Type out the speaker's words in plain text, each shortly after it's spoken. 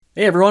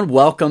Hey everyone,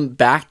 welcome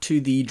back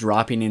to the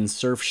Dropping in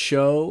Surf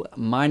Show.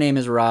 My name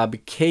is Rob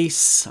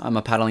Case. I'm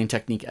a paddling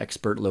technique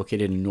expert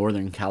located in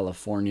Northern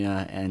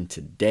California, and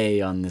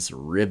today on this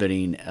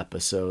riveting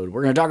episode,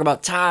 we're going to talk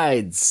about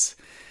tides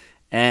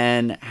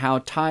and how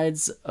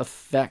tides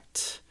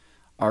affect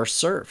our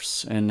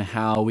surfs and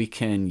how we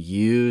can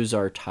use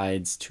our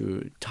tides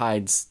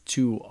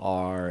to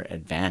our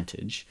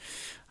advantage.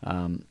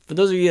 For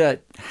those of you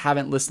that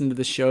haven't listened to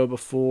the show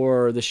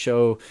before, the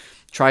show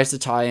tries to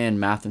tie in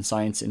math and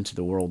science into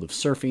the world of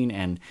surfing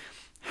and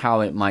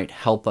how it might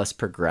help us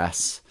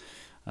progress,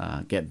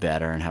 get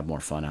better, and have more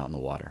fun out in the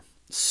water.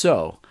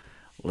 So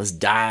let's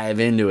dive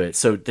into it.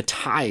 So the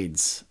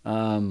tides.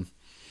 I'd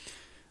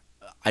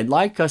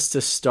like us to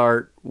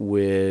start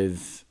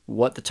with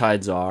what the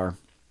tides are,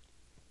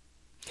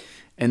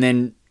 and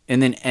then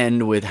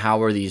end with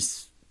how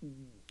is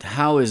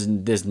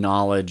this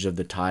knowledge of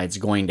the tides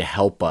going to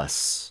help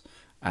us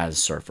as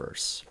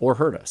surfers or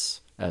hurt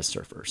us as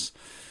surfers.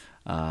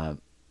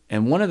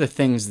 And one of the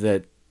things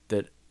that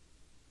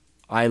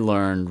I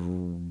learned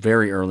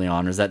very early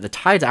on is that the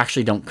tides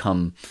actually don't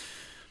come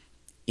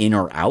in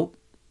or out.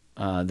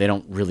 They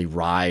don't really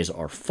rise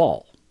or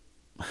fall,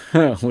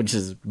 which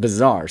is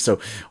bizarre.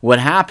 So what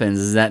happens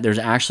is that there's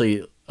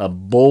actually a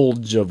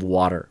bulge of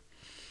water,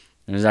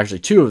 and there's actually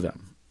two of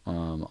them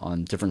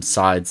on different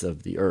sides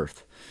of the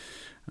earth,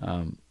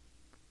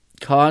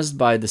 caused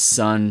by the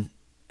sun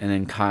and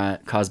then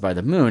caused by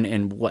the moon.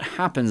 And what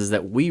happens is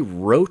that we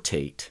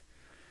rotate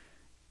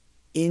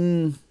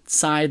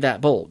inside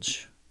that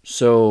bulge.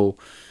 So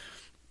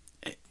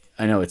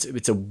I know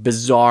it's a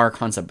bizarre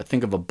concept, but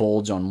think of a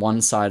bulge on one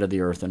side of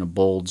the earth and a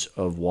bulge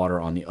of water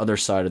on the other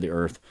side of the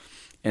earth.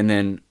 And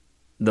then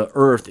the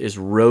earth is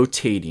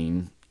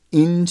rotating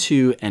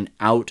into and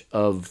out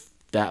of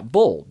that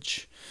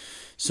bulge.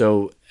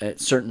 So at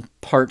certain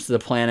parts of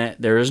the planet,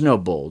 there is no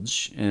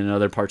bulge. And in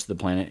other parts of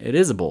the planet, it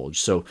is a bulge.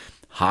 So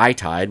high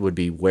tide would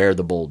be where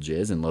the bulge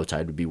is, and low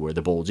tide would be where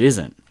the bulge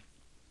isn't.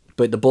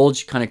 But the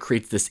bulge kind of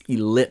creates this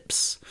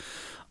ellipse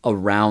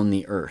around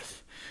the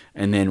earth.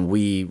 And then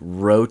we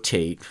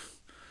rotate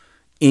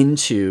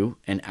into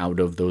and out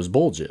of those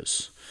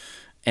bulges.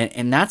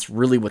 And that's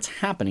really what's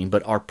happening.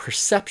 But our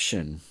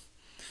perception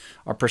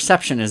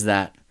is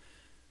that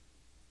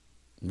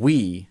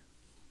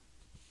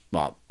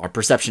our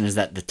perception is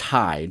that the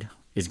tide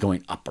is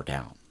going up or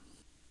down.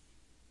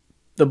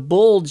 The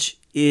bulge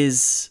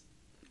is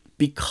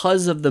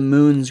because of the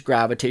moon's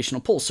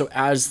gravitational pull. So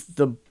as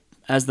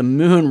the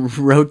moon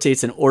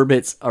rotates and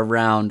orbits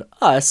around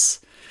us,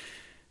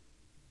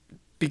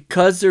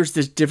 because there's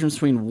this difference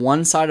between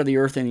one side of the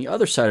earth and the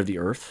other side of the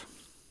earth,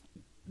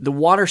 the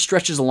water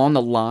stretches along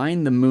the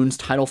line the moon's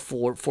tidal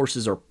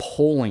forces are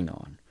pulling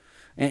on.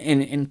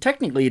 And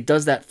technically it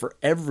does that for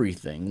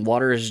everything.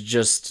 Water is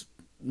just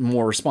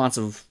more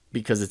responsive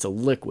because it's a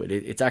liquid.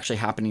 It's actually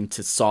happening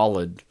to the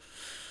solid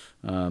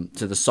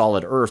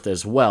earth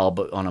as well,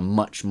 but on a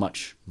much,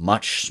 much,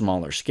 much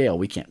smaller scale.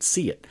 We can't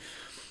see it.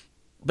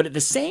 But at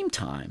the same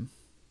time,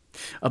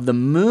 of the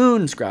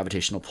moon's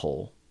gravitational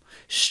pull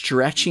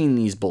stretching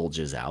these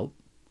bulges out,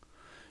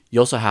 you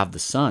also have the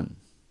sun.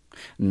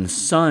 And the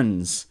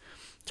sun's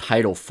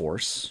tidal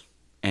force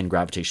and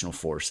gravitational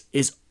force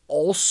is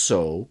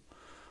also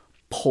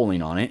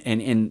pulling on it.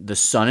 And the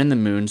sun and the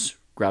moon's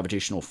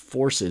gravitational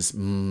forces,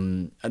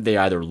 they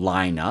either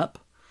line up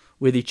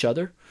with each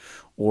other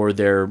or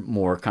they're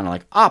more kind of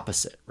like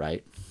opposite,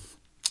 right?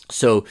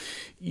 So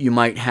you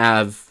might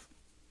have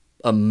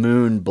a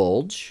moon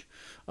bulge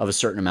of a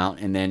certain amount,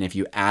 and then if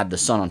you add the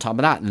sun on top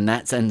of that, then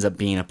that ends up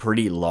being a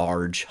pretty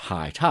large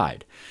high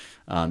tide.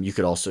 You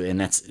could also, and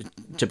that's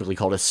typically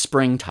called a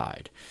spring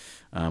tide,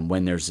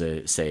 when there's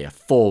a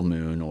full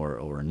moon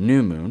or a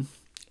new moon,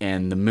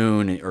 and the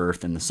moon and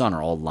earth and the sun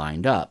are all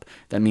lined up.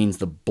 That means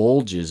the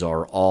bulges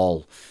are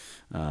all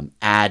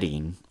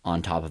adding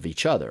on top of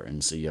each other,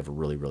 and so you have a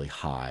really, really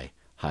high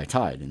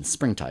tide and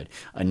spring tide.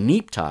 A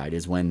neap tide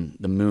is when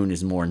the moon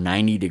is more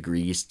 90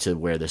 degrees to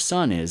where the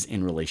sun is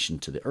in relation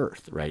to the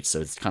earth, right? So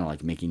it's kind of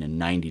like making a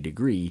 90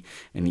 degree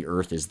and the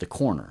earth is the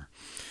corner.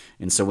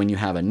 And so when you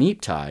have a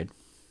neap tide,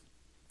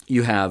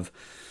 you have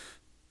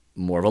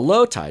more of a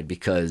low tide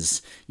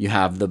because you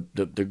have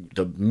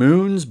the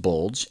moon's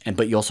bulge,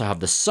 but you also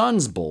have the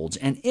sun's bulge.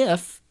 And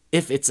if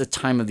it's a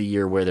time of the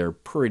year where they're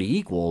pretty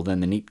equal, then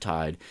the neap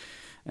tide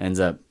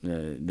ends up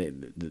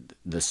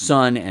the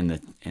sun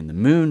and the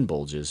moon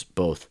bulges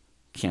both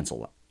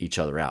cancel each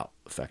other out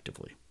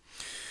effectively.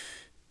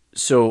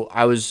 So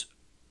I was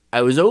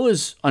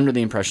always under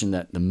the impression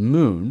that the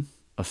moon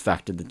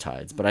affected the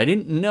tides, but I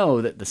didn't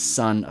know that the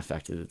sun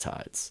affected the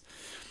tides.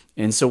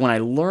 And so when I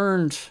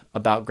learned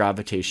about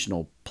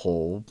gravitational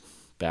pull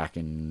back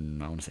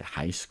in, I want to say,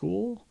 high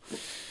school,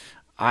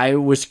 I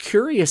was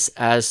curious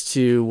as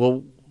to,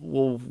 well,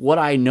 what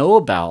I know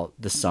about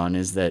the sun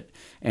is that,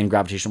 and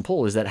gravitational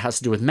pull, is that it has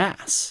to do with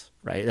mass,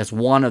 right? That's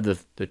one of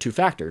the two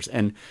factors.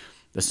 And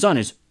the sun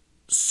is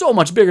so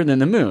much bigger than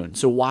the moon.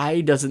 So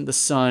why doesn't the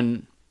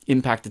sun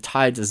impact the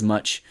tides as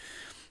much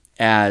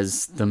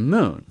as the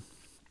moon?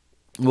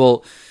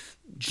 Well,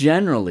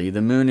 generally,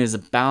 the moon is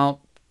about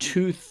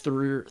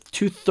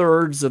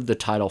two-thirds of the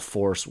tidal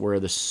force, where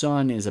the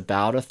sun is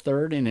about a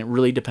third, and it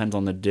really depends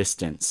on the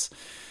distance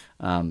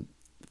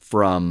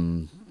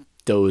from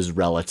those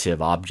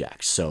relative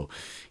objects. So,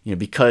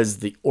 because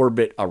the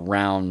orbit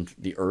around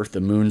the Earth,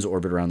 the moon's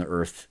orbit around the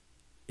Earth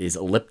is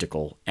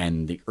elliptical,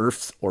 and the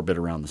Earth's orbit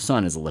around the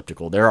sun is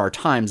elliptical, there are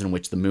times in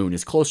which the moon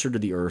is closer to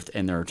the Earth,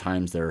 and there are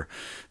times that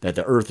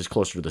the Earth is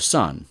closer to the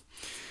sun.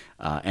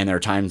 And there are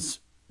times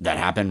that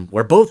happen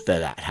where both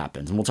that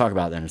happens, and we'll talk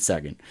about that in a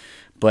second.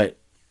 But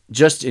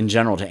just in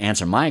general, to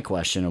answer my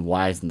question of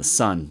why isn't the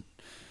sun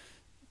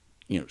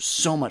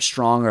so much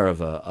stronger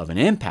of an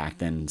impact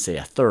than, say,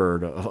 a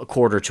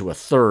quarter to a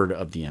third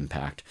of the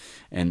impact,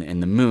 and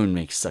the moon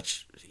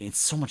it's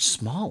so much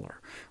smaller,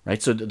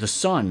 right? So the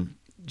sun,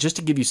 just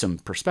to give you some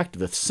perspective,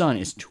 the sun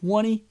is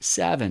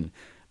 27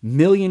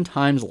 million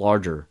times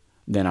larger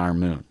than our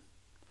moon.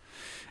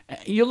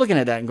 You're looking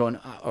at that and going,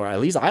 or at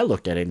least I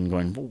looked at it and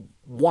going, well,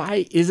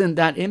 why isn't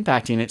that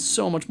impacting it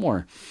so much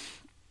more?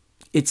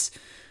 It's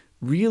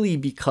really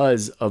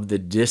because of the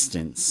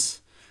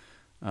distance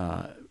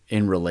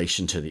in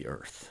relation to the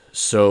Earth.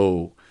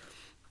 So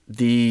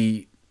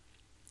the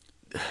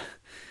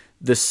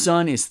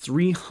sun is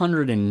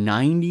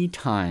 390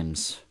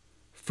 times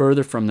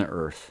further from the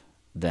Earth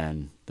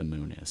than the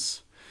moon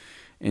is.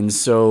 And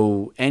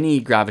so any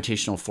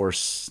gravitational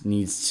force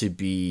needs to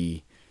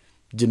be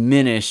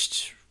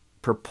diminished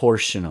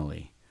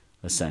proportionally,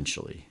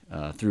 essentially,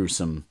 through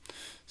some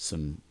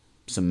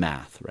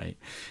math, right?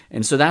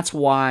 And so that's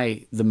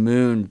why the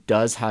moon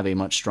does have a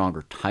much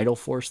stronger tidal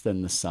force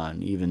than the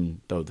sun,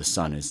 even though the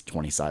sun is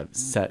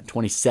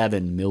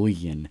 27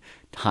 million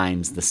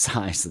times the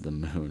size of the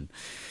moon.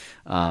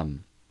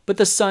 But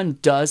the sun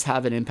does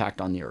have an impact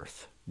on the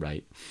Earth,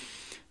 right?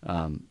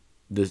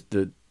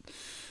 The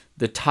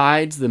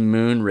tides the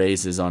moon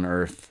raises on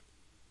Earth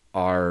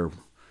are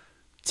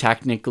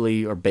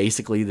technically or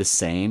basically the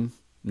same,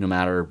 no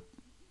matter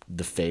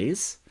the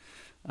phase.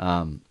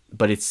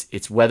 But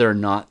it's whether or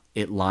not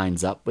it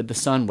lines up with the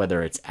sun,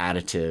 whether it's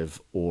additive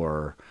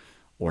or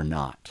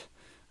not.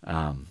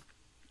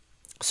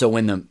 So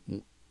when the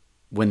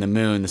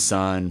moon, the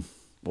sun,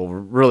 well,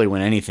 really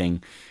when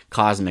anything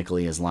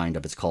cosmically is lined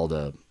up, it's called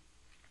a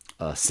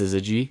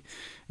syzygy.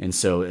 And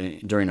so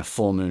during a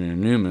full moon and a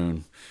new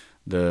moon,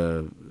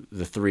 the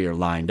three are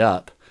lined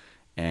up.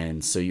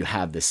 And so you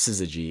have the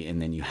syzygy,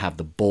 and then you have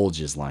the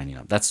bulges lining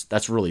up.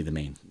 That's really the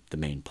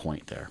main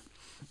point there.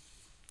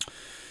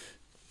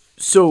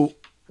 So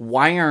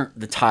why aren't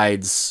the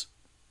tides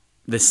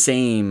the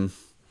same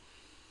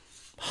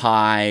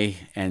high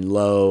and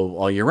low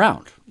all year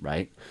round,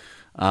 right?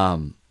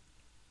 It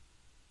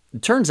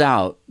turns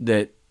out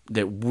that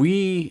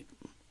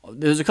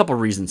there's a couple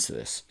of reasons to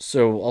this.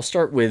 So I'll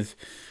start with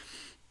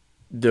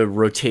the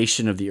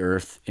rotation of the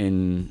Earth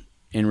in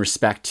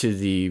respect to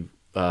the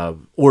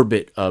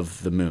orbit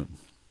of the moon.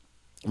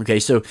 Okay,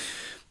 so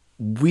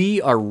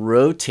we are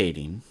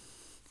rotating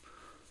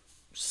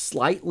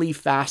slightly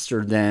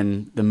faster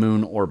than the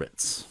moon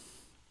orbits.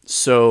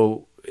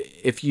 So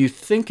if you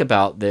think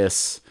about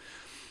this,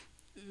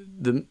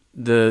 the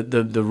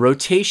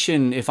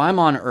rotation, if I'm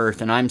on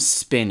Earth and I'm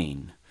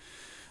spinning,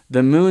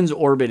 the moon's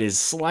orbit is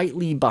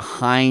slightly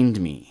behind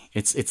me.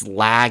 It's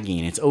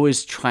lagging. It's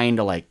always trying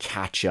to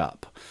catch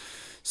up.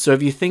 So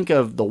if you think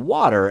of the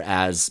water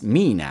as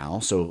me now,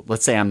 so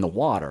let's say I'm the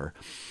water,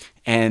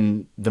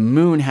 and the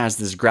moon has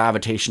this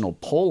gravitational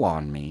pull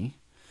on me,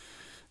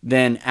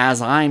 then as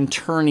I'm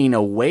turning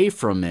away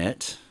from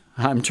it,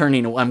 I'm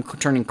turning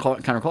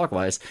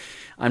counterclockwise,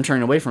 I'm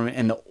turning away from it,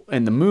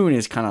 and the moon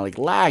is kind of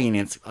lagging.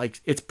 It's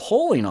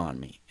pulling on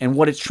me, and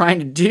what it's trying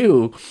to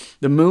do,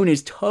 the moon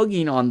is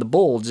tugging on the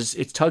bulge.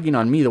 It's tugging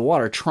on me, the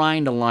water,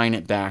 trying to line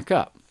it back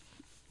up,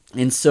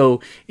 and so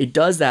it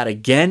does that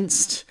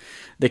against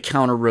the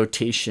counter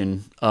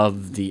rotation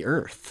of the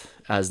Earth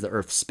as the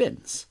Earth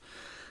spins.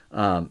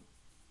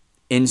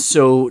 And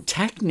so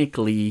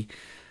technically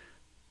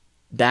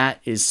that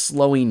is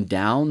slowing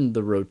down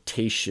the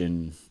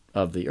rotation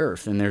of the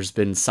Earth. And there's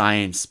been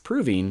science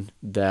proving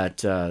that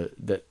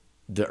that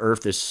the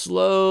Earth is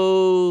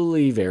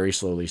very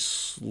slowly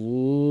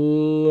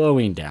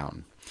slowing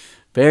down.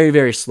 Very,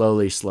 very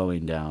slowly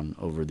slowing down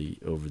over the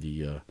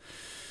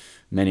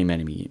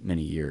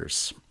many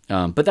years.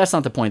 But that's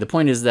not the point. The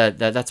point is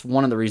that's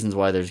one of the reasons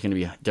why there's going to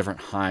be different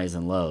highs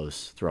and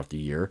lows throughout the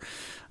year.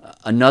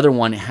 Another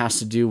one has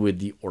to do with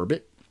the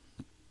orbit,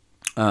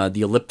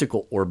 the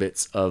elliptical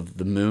orbits of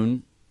the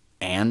moon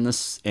and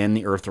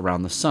the Earth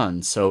around the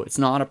sun. So it's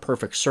not a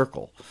perfect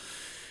circle.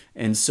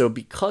 And so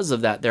because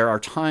of that, there are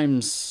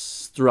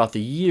times throughout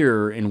the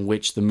year in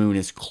which the moon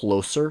is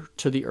closer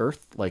to the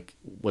Earth, like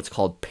what's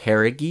called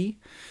perigee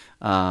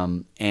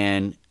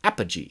and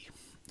apogee.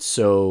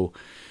 So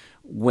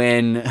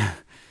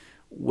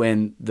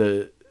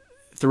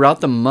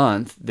throughout the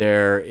month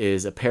there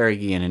is a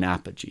perigee and an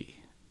apogee,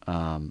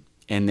 and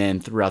then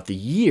throughout the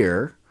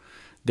year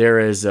there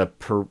is a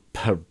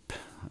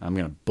I'm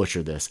going to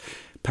butcher this,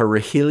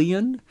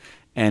 perihelion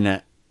and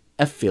a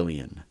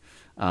aphelion.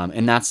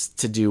 And that's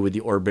to do with the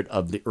orbit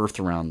of the Earth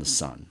around the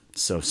sun.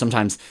 So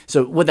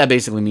what that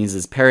basically means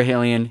is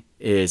perihelion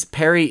is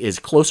peri is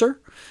closer,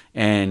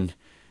 and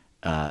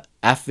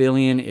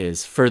aphelion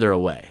is further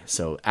away.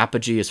 So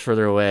apogee is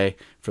further away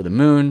for the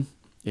moon.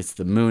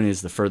 The moon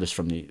is the furthest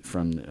from the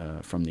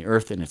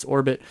Earth in its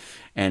orbit,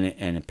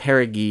 and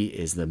perigee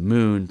is the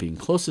moon being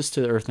closest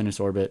to the Earth in its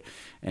orbit,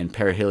 and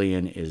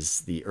perihelion is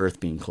the Earth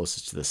being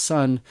closest to the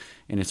sun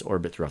in its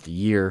orbit throughout the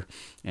year,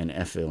 and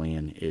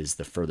aphelion is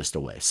the furthest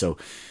away. So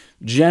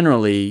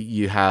generally,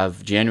 you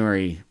have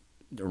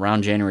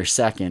around January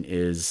 2nd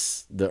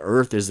is the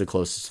Earth is the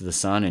closest to the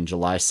sun, and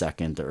July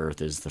 2nd the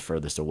Earth is the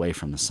furthest away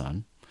from the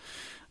sun,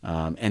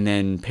 and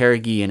then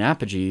perigee and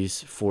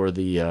apogees for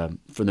the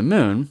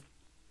moon.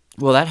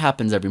 Well, that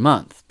happens every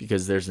month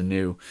because there's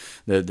the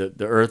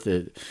Earth.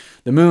 The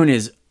moon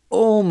is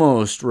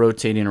almost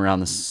rotating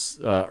around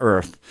the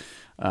Earth.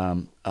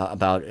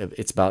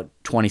 It's about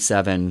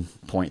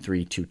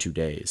 27.322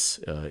 days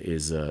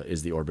is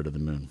the orbit of the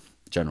moon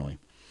generally.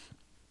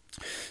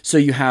 So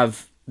you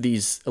have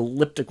these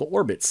elliptical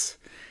orbits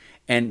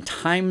and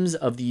times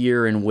of the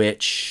year in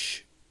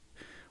which,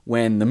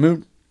 when the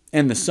moon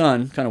and the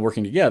sun kind of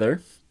working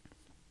together,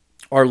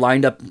 are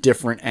lined up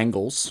different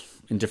angles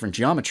in different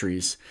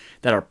geometries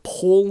that are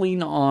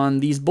pulling on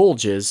these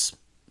bulges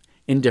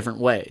in different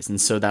ways. And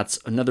so that's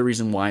another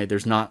reason why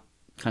there's not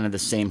kind of the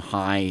same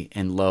high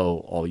and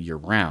low all year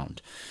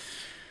round.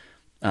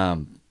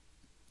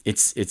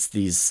 It's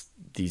these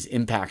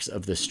impacts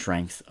of the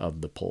strength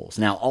of the poles.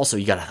 Now, also,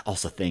 you got to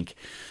also think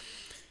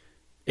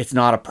it's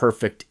not a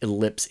perfect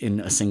ellipse in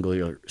a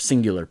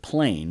singular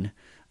plane.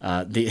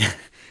 I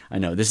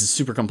know this is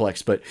super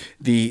complex, but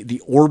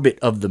the orbit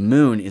of the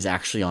moon is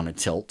actually on a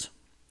tilt.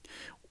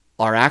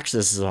 Our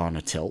axis is on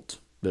a tilt,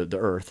 the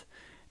Earth,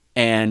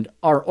 and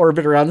our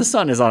orbit around the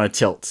sun is on a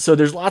tilt. So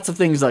there's lots of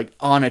things like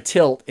on a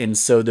tilt, and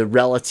so the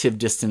relative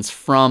distance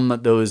from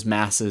those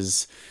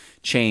masses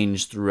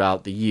change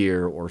throughout the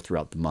year or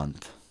throughout the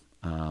month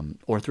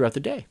or throughout the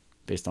day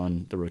based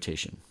on the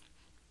rotation.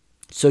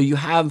 So you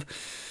have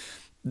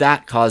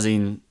that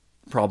causing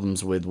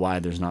problems with why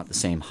there's not the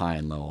same high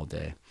and low all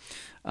day.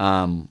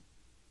 That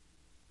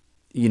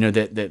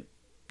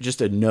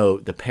just a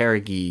note, the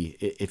perigee,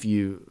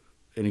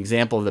 an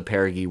example of the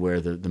perigee where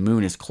the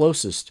moon is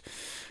closest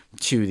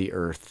to the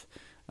Earth,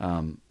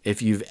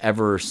 if you've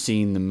ever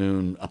seen the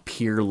moon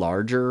appear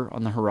larger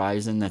on the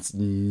horizon, that's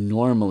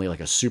normally like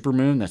a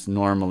supermoon. That's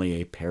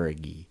normally a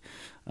perigee.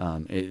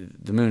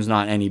 The moon's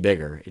not any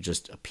bigger. It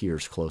just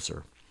appears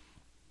closer.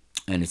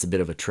 And it's a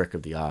bit of a trick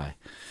of the eye.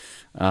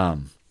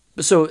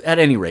 So at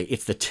any rate,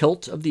 it's the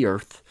tilt of the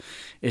Earth.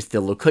 It's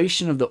the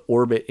location of the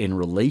orbit in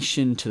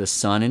relation to the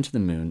sun and to the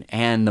moon,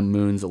 and the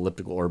moon's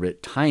elliptical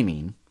orbit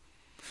timing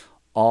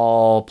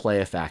all play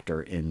a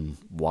factor in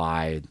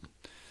why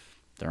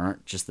there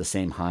aren't just the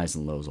same highs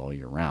and lows all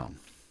year round.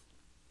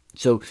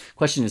 So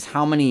question is,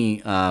 how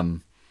many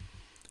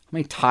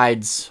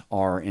tides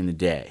are in the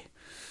day?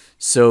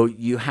 So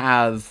you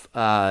have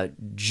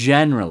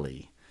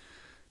generally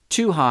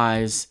 2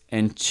 highs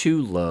and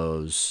 2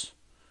 lows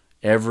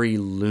every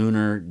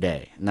lunar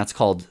day, and that's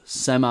called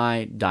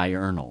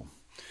semi-diurnal.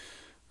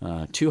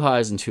 2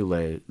 highs and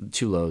 2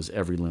 lows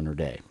every lunar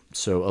day.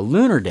 So a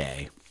lunar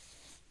day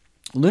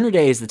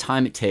is the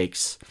time it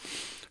takes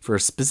for a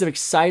specific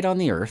site on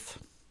the Earth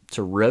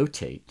to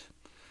rotate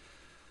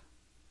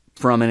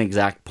from an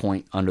exact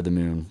point under the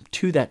moon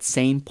to that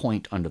same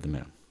point under the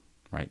moon,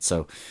 right?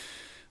 So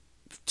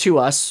to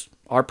us,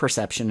 our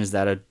perception is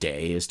that a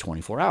day is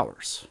 24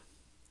 hours,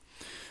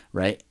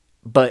 right?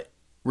 But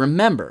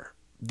remember,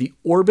 the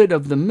orbit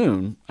of the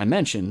moon, I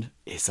mentioned,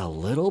 is a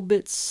little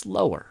bit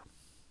slower.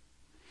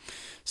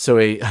 So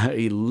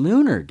a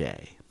lunar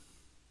day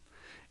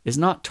is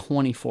not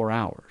 24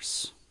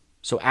 hours.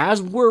 So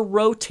as we're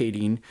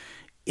rotating,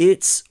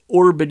 it's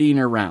orbiting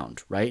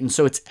around, right? And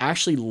so it's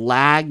actually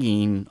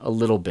lagging a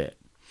little bit.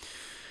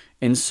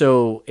 And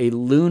so a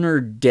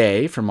lunar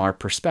day, from our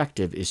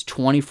perspective, is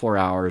 24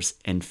 hours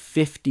and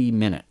 50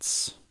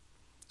 minutes.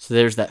 So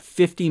there's that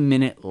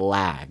 50-minute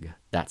lag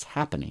that's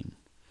happening.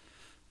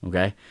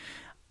 Okay?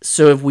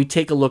 So if we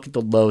take a look at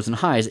the lows and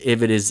highs,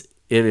 if it is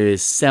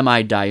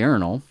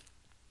semi-diurnal,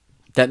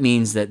 that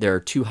means that there are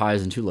 2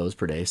 highs and 2 lows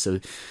per day.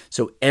 So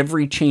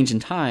every change in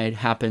tide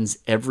happens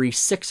every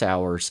 6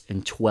 hours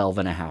and 12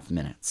 and a half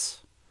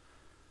minutes.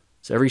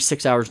 So every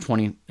 6 hours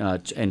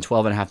and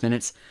 12 and a half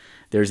minutes,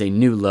 there's a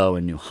new low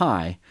and new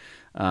high.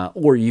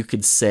 Or you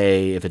could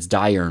say, if it's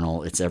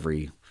diurnal, it's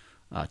every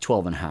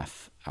 12 and a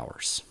half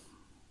hours.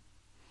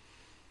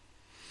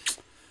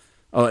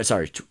 Oh,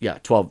 sorry.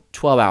 12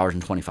 hours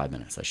and 25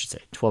 minutes, I should say.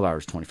 12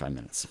 hours, 25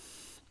 minutes.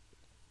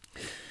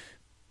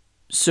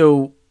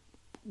 So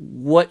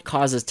what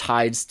causes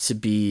tides to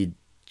be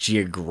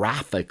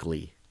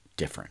geographically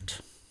different?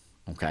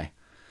 Okay.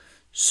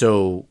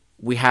 So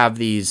we have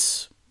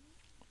these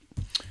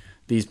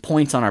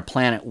points on our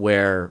planet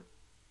where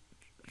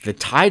the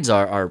tides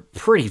are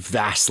pretty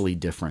vastly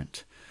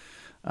different.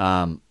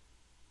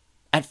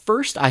 At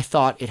first, I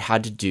thought it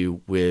had to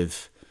do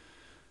with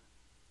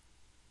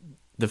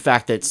the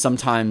fact that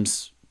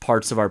sometimes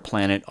parts of our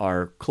planet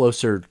are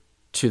closer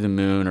to the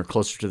moon or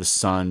closer to the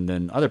sun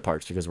than other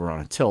parts because we're on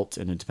a tilt,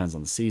 and it depends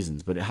on the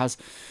seasons. But it has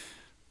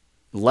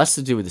less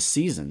to do with the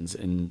seasons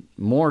and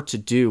more to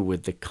do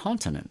with the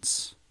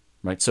continents,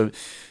 right? So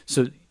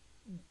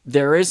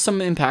there is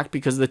some impact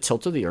because of the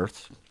tilt of the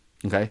Earth,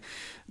 okay?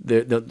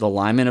 The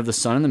alignment of the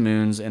sun and the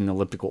moons and the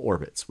elliptical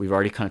orbits. We've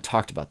already kind of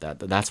talked about that.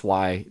 That's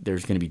why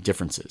there's going to be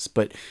differences.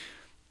 But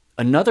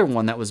another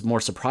one that was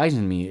more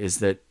surprising to me is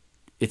that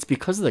it's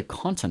because of the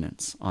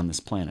continents on this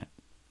planet.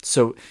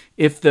 So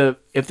if the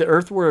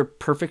Earth were a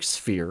perfect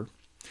sphere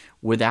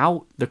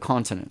without the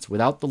continents,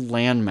 without the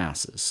land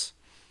masses,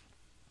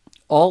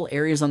 all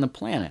areas on the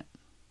planet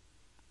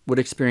would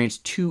experience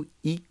 2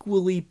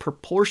 equally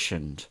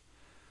proportioned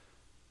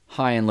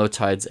high and low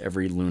tides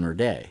every lunar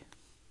day.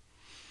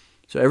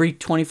 So every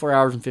 24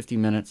 hours and 50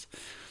 minutes,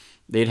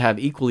 they'd have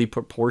equally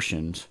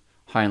proportioned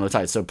high and low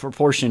tides. So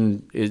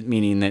proportion is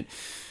meaning that,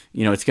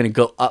 it's going to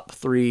go up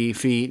 3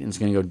 feet and it's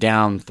going to go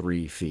down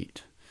 3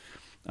 feet.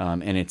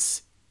 And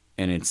it's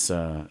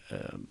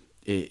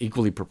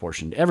equally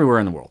proportioned everywhere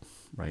in the world,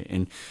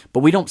 right? But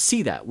we don't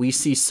see that. We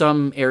see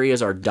some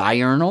areas are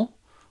diurnal,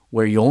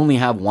 where you only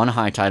have one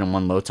high tide and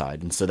one low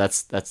tide, and so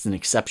that's an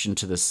exception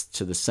to the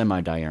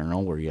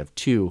semi-diurnal, where you have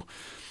two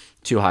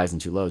highs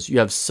and 2 lows. You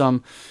have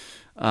some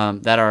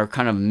that are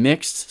kind of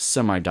mixed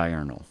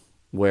semi-diurnal,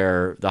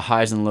 where the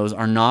highs and lows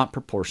are not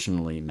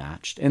proportionally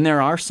matched, and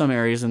there are some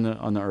areas on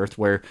the Earth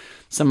where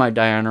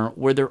semi-diurnal,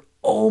 where they're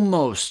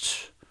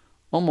almost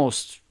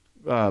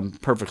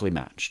perfectly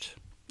matched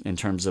in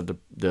terms of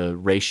the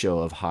ratio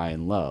of high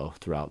and low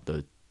throughout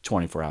the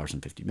 24 hours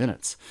and 50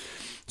 minutes.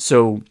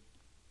 So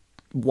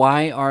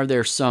why are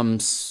there some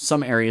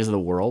areas of the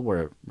world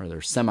where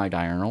there's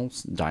semi-diurnal,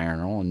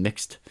 diurnal, and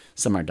mixed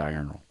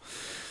semi-diurnal?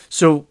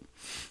 So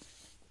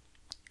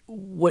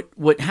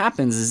what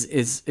happens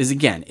is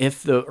again,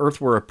 if the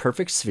Earth were a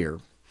perfect sphere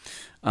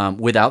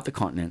without the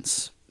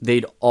continents,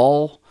 they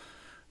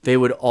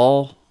would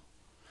all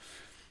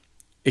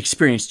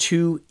experience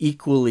 2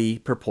 equally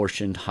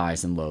proportioned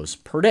highs and lows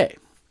per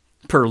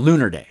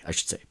lunar day.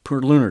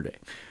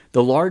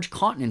 The large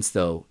continents,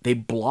 though, they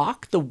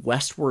block the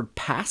westward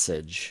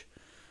passage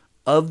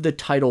of the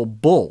tidal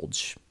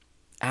bulge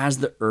as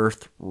the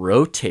Earth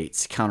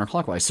rotates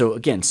counterclockwise. So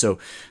again,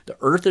 the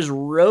Earth is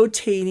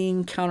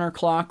rotating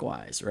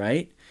counterclockwise,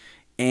 right?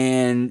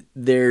 And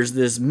there's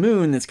this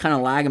moon that's kind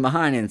of lagging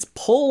behind, and it's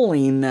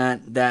pulling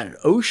that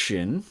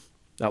ocean,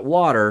 that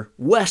water,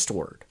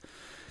 westward.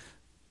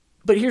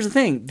 But here's the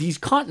thing, these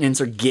continents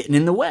are getting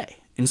in the way.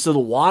 And so the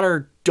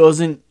water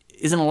isn't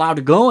allowed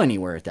to go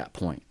anywhere at that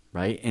point,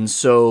 right? And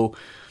so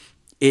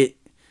it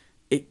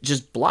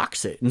just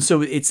blocks it. And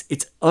so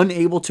it's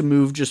unable to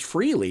move just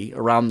freely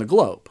around the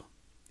globe.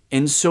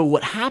 And so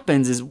what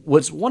happens is,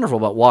 what's wonderful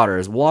about water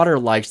is water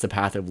likes the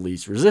path of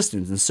least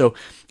resistance. And so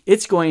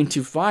it's going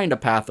to find a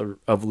path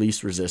of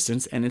least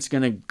resistance, and it's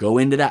going to go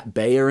into that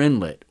bay or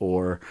inlet,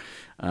 or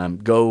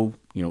go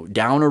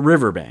down a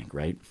riverbank,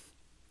 right?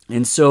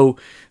 And so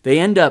they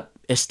end up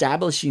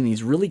establishing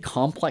these really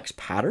complex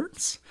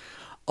patterns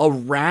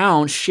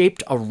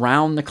shaped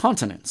around the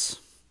continents,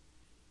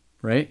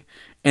 right?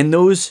 And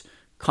those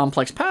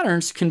complex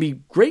patterns can be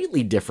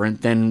greatly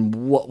different than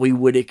what we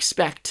would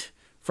expect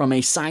from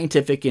a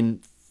scientific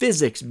and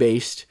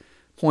physics-based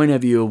point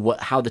of view of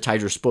how the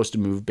tides are supposed to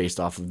move based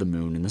off of the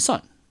moon and the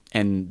sun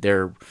and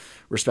their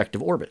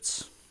respective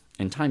orbits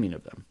and timing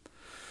of them.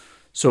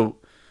 So,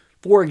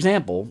 for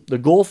example, the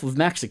Gulf of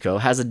Mexico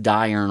has a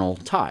diurnal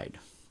tide,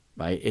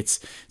 right? It's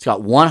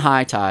got one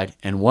high tide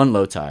and one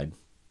low tide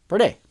per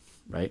day,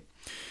 right?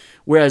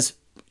 Whereas,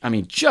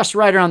 just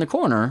right around the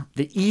corner,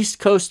 the east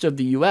coast of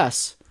the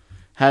U.S.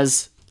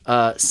 has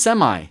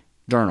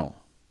semi-diurnal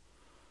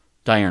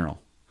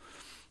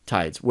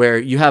tides, where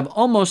you have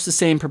almost the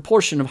same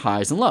proportion of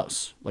highs and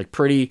lows, like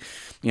pretty,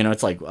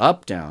 it's like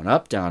up, down,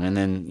 and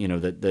then,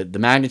 the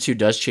magnitude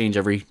does change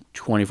every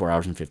 24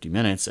 hours and 50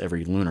 minutes,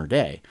 every lunar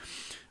day.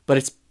 But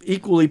it's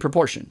equally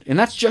proportioned. And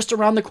that's just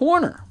around the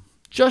corner.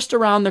 Just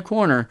around the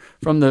corner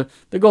from the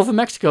Gulf of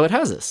Mexico, it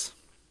has this.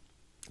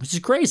 Which is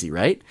crazy,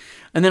 right?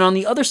 And then on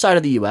the other side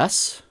of the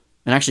U.S.,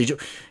 and actually,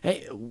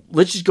 hey,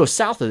 let's just go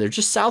south of there.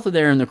 Just south of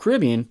there in the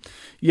Caribbean,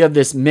 you have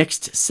this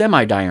mixed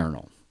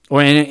semi-diurnal.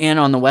 And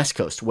on the West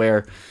Coast,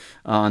 where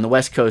on the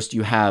West Coast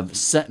you have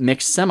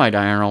mixed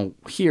semi-diurnal.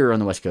 Here on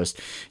the West Coast,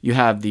 you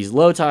have these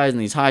low tides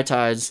and these high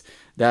tides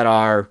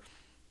they're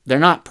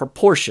not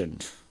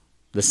proportioned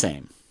the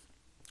same.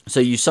 So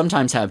you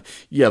sometimes have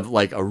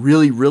like a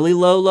really, really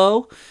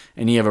low,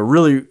 and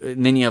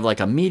and then you have like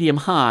a medium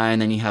high, and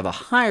then you have a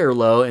higher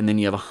low, and then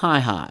you have a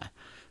high.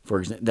 For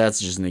example, that's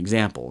just an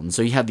example. And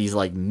so you have these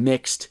like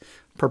mixed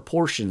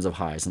proportions of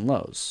highs and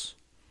lows.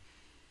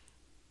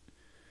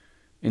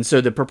 And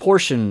so the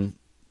proportion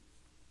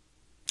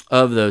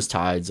of those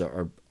tides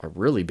are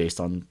really based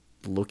on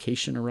the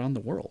location around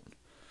the world.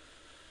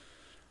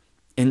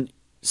 And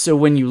so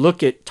when you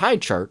look at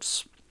tide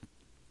charts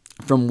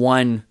from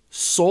one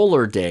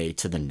solar day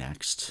to the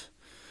next,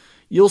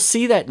 you'll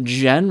see that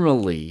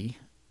generally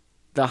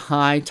the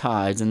high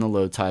tides and the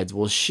low tides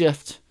will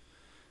shift,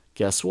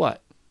 guess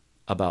what?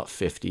 About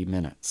 50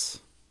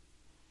 minutes.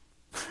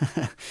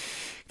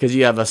 Because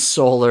you have a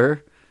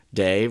solar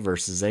day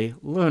versus a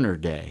lunar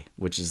day,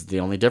 which is the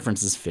only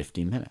difference is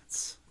 50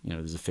 minutes.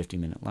 There's a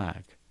 50-minute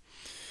lag.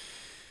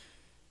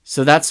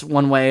 So that's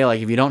one way,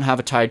 like if you don't have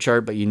a tide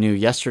chart, but you knew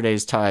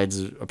yesterday's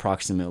tides,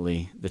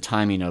 approximately the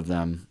timing of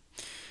them,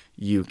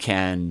 you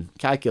can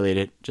calculate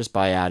it just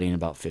by adding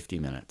about 50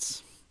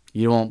 minutes.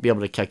 You won't be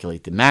able to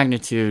calculate the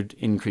magnitude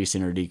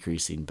increasing or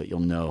decreasing, but you'll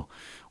know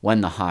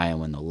when the high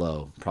and when the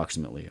low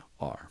approximately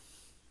are.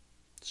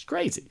 It's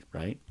crazy,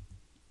 right?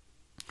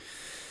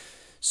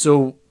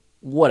 So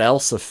what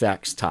else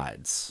affects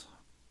tides?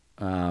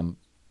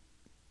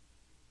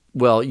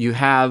 Well, you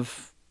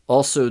have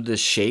also the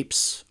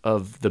shapes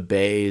of the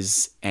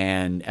bays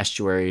and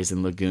estuaries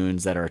and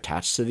lagoons that are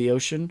attached to the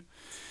ocean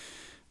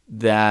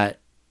that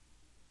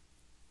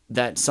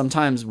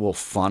sometimes will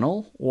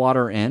funnel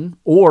water in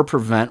or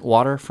prevent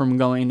water from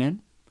going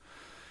in.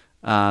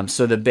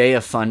 So the Bay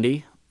of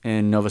Fundy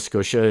in Nova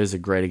Scotia is a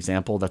great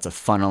example. That's a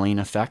funneling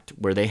effect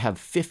where they have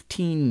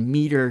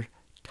 15-meter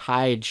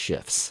tide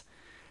shifts.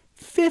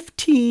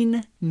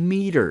 15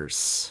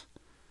 meters,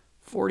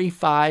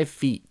 45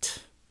 feet,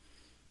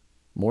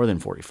 more than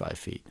 45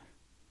 feet.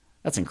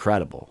 That's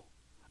incredible.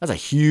 That's a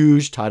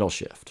huge tidal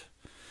shift.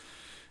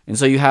 And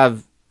so you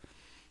have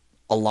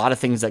a lot of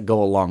things that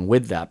go along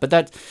with that. But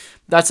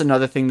that's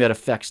another thing that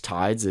affects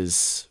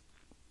tides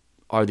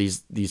are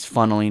these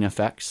funneling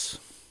effects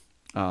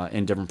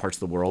in different parts of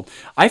the world.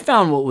 I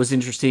found what was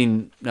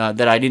interesting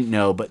that I didn't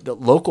know, but the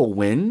local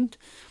wind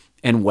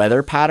and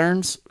weather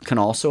patterns can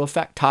also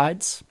affect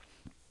tides.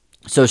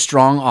 So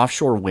strong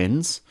offshore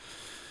winds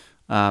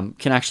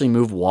can actually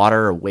move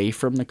water away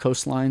from the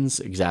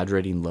coastlines,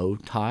 exaggerating low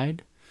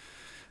tide.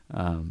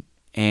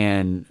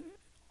 And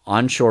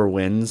onshore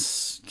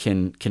winds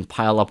can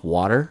pile up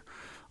water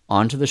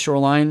onto the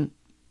shoreline,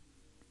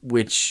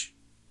 which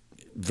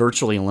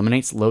virtually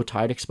eliminates low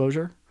tide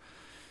exposure.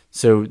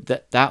 So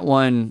that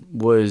one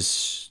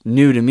was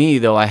new to me,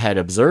 though I had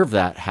observed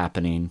that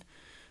happening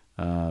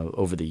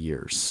over the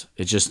years.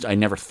 I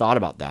never thought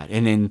about that.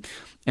 And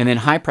then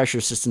high pressure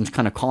systems,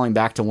 kind of calling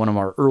back to one of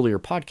our earlier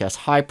podcasts,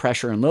 high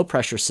pressure and low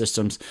pressure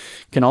systems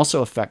can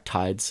also affect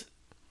tides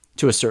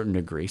to a certain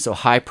degree. So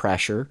high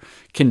pressure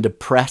can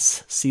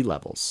depress sea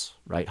levels,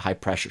 right? High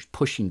pressure is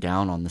pushing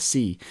down on the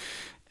sea,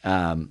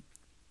 can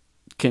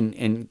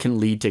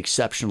lead to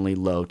exceptionally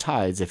low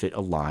tides if it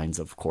aligns,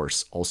 of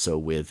course, also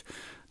with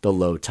the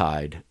low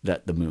tide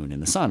that the moon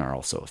and the sun are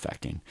also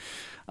affecting.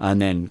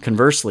 And then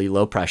conversely,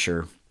 low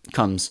pressure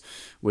comes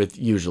with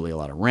usually a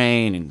lot of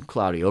rain and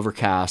cloudy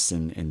overcasts,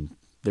 and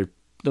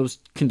those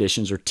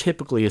conditions are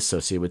typically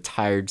associated with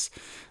tides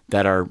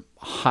that are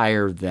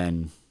higher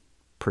than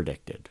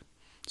predicted.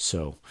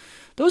 So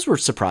those were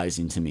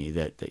surprising to me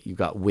that you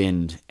got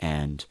wind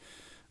and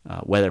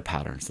weather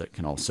patterns that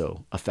can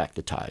also affect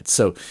the tides.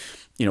 So,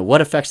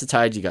 what affects the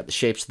tides? You got the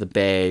shapes of the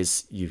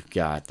bays, you've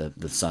got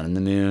the sun and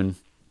the moon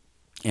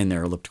in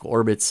their elliptical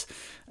orbits,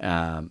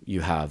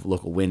 you have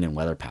local wind and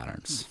weather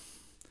patterns.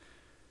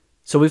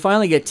 So we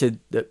finally get to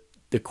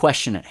the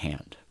question at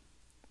hand.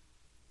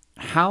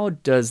 How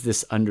does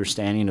this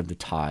understanding of the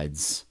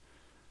tides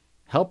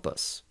help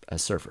us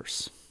as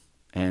surfers?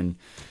 And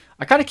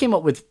I kind of came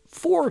up with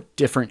 4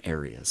 different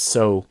areas.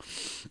 So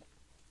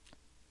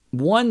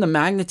 1, the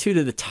magnitude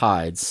of the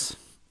tides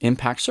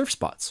impacts surf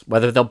spots,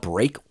 whether they'll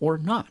break or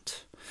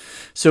not.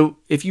 So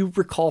if you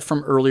recall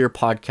from earlier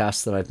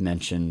podcasts that I've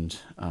mentioned,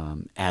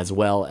 as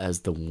well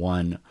as the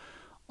one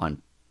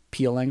on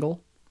Peel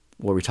Angle,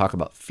 where we talk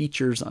about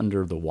features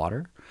under the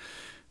water,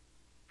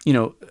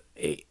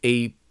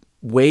 a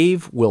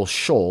wave will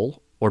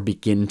shoal or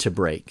begin to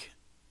break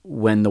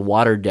when the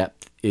water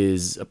depth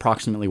is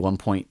approximately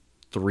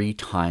 1.3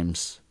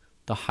 times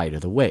the height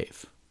of the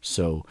wave.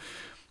 So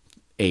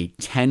a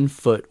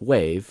 10-foot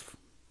wave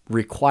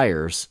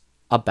requires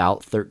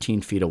about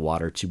 13 feet of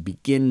water to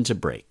begin to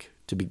break,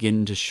 to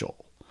begin to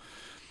shoal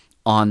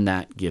on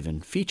that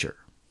given feature.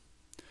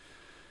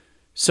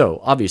 So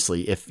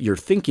obviously, if you're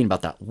thinking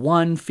about that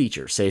one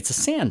feature, say it's a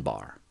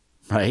sandbar,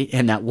 right?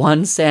 And that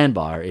one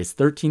sandbar is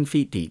 13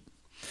 feet deep,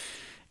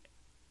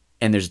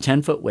 and there's a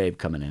 10-foot wave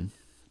coming in,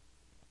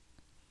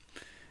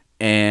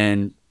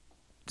 and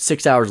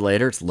 6 hours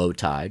later, it's low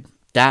tide.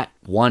 That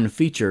one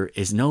feature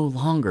is no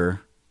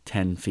longer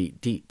 10 feet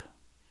deep.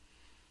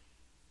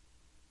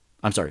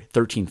 I'm sorry,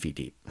 13 feet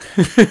deep.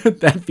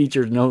 That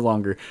feature is no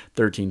longer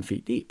 13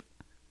 feet deep.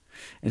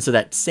 And so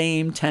that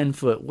same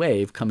 10-foot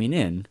wave coming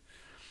in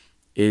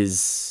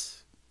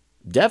is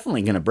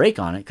definitely going to break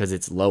on it because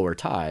it's lower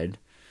tide,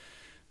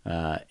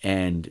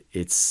 and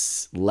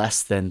it's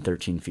less than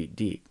 13 feet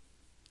deep.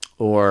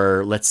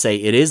 Or let's say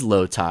it is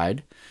low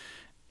tide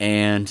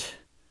and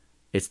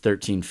it's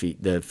 13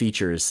 feet. The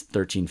feature is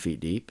 13 feet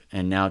deep,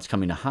 and now it's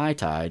coming to high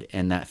tide,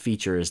 and that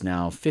feature is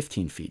now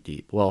 15 feet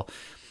deep. Well,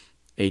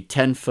 a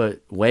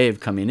 10-foot wave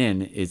coming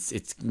in,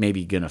 it's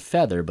maybe going to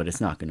feather, but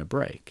it's not going to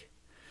break.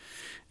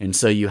 And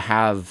so you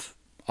have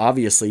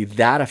obviously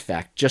that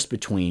effect just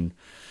between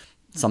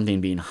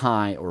something being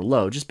high or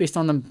low just based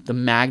on the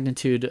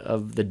magnitude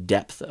of the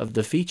depth of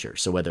the feature.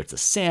 So whether it's a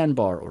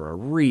sandbar or a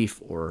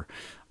reef or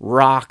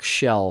rock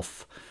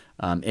shelf,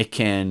 it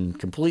can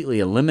completely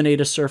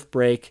eliminate a surf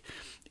break.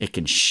 It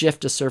can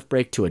shift a surf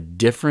break to a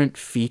different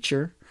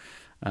feature,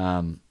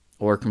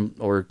 or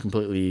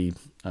completely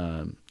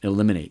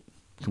eliminate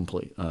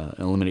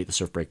the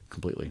surf break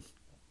completely.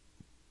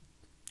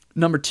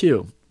 Number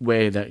 2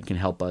 way that it can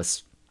help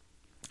us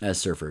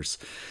as surfers: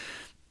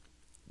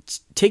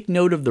 take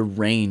note of the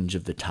range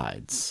of the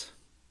tides.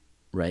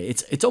 Right?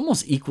 It's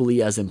almost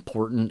equally as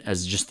important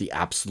as just the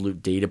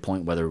absolute data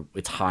point, whether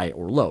it's high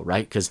or low,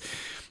 right? Because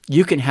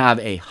you can have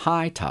a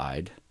high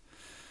tide,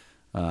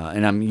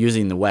 and I'm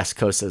using the West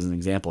Coast as an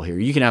example here.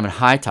 You can have a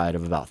high tide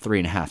of about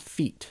 3.5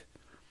 feet,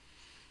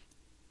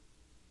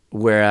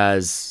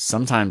 whereas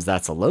sometimes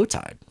that's a low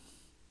tide.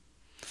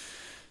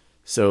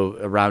 So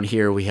around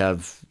here we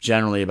have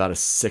generally about a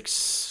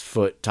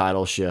 6-foot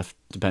tidal shift,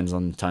 depends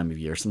on the time of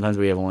year. Sometimes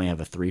we only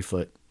have a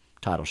 3-foot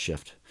tidal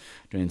shift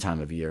during the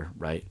time of year,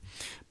 right?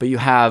 But you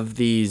have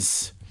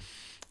these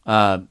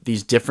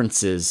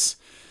differences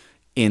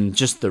in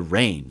just the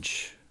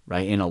range,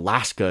 right? In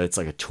Alaska, it's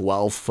like a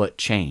 12-foot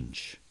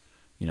change.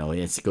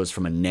 It goes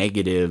from a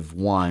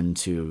 -1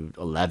 to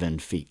 11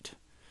 feet,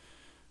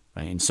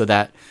 right? And so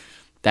that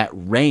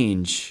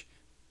range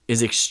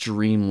is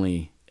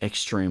extremely,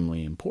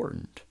 extremely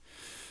important.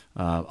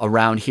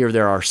 Around here,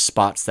 there are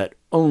spots that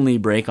only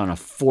break on a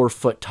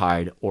 4-foot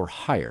tide or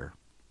higher.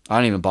 I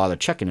don't even bother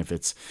checking if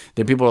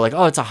then people are like,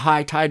 oh, it's a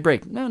high tide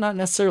break. No, not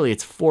necessarily.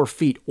 It's 4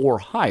 feet or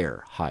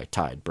higher high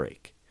tide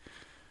break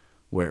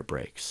where it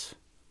breaks.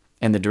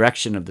 And the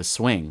direction of the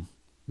swing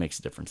makes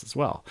a difference as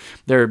well.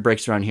 There are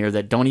breaks around here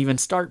that don't even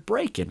start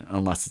breaking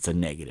unless it's a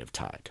negative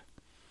tide.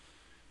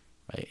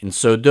 Right? And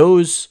so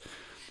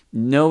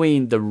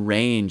knowing the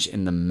range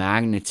and the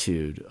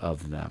magnitude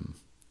of them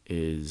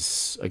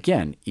is,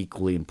 again,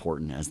 equally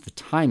important as the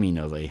timing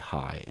of a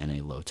high and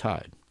a low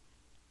tide.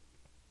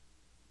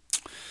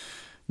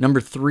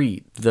 Number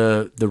 3,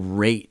 the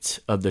rate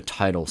of the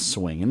tidal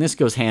swing. And this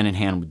goes hand in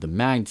hand with the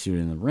magnitude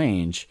and the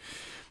range.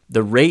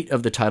 The rate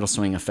of the tidal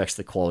swing affects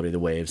the quality of the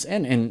waves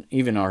and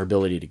even our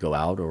ability to go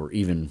out, or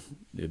even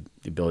the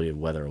ability of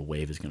whether a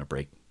wave is going to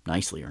break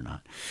nicely or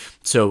not.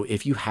 So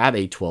if you have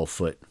a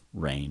 12-foot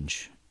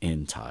range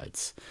in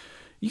tides,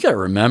 you got to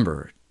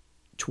remember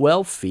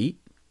 12 feet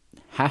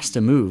has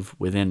to move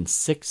within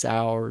 6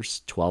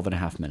 hours, 12 and a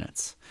half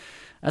minutes.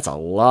 That's a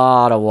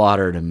lot of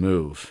water to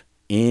move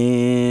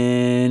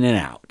in and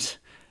out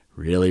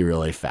really,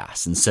 really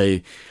fast. And so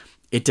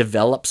it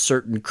develops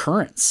certain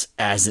currents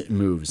as it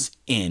moves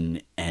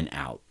in and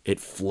out. It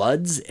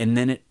floods and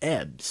then it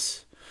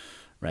ebbs,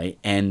 right?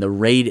 And the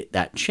rate at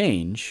that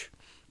change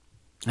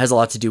has a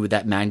lot to do with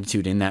that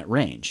magnitude in that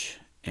range.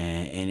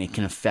 And it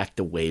can affect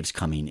the waves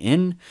coming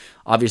in.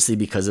 Obviously,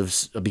 because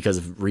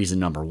of reason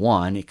number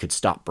 1, it could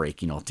stop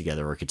breaking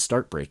altogether or it could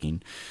start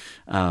breaking.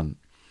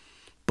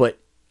 But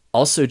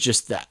also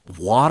just that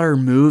water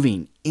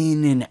moving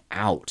in and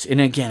out.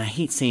 And again, I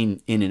hate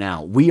saying in and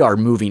out. We are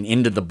moving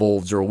into the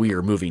bulge or we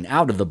are moving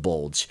out of the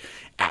bulge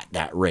at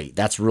that rate.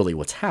 That's really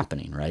what's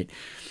happening, right?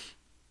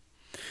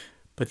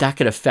 But that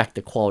could affect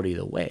the quality of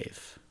the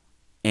wave.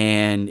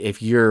 And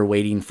if you're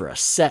waiting for a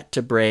set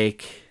to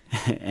break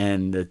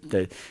and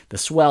the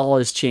swell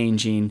is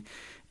changing,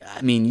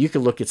 I mean, you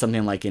could look at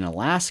something like in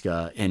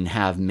Alaska and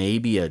have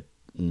maybe a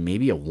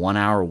 1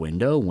 hour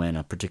window when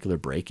a particular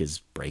break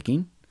is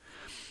breaking.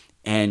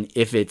 And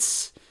if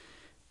it's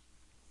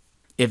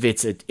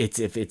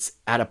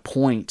at a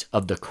point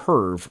of the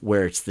curve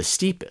where it's the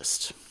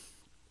steepest,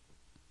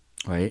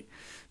 right?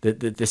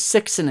 The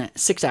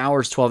 6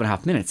 hours, 12 and a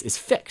half minutes is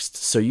fixed.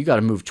 So you got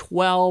to move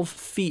 12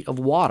 feet of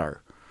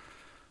water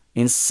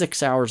in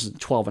 6 hours and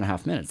 12 and a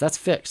half minutes. That's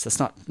fixed. That's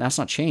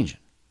not changing,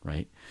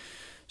 right?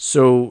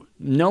 So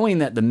knowing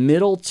that the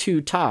middle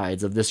 2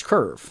 tides of this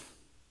curve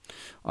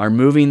are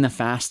moving the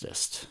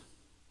fastest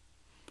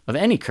of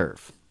any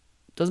curve,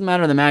 doesn't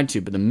matter the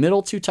magnitude, but the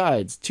middle 2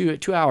 tides, 2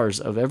 hours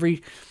of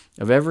every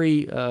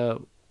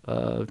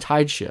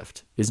tide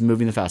shift is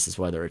moving the fastest,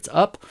 whether it's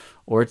up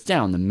or it's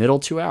down. The middle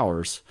 2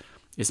 hours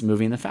is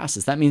moving the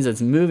fastest. That means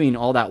it's moving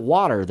all that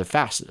water the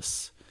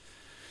fastest.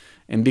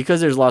 And because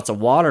there's lots of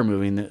water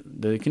moving,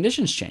 the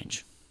conditions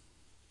change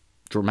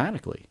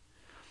dramatically.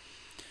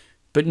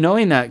 But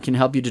knowing that can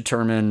help you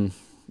determine,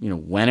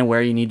 when and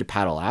where you need to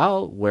paddle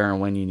out, where and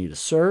when you need to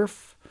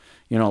surf.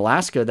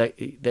 Alaska,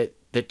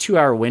 that 2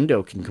 hour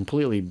window can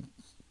completely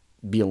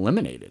be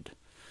eliminated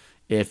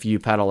if you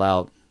paddle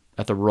out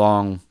at the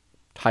wrong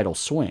tidal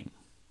swing,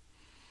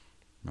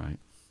 right?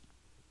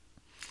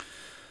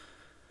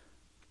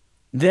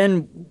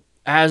 Then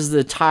as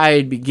the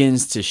tide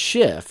begins to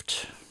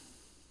shift,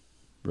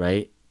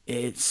 right,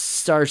 it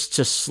starts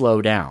to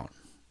slow down,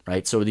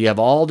 right? So you have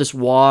all this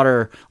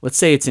water, let's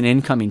say it's an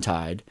incoming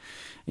tide,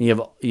 and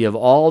you have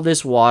all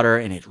this water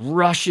and it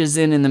rushes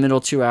in the middle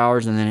 2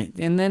 hours, and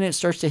then it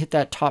starts to hit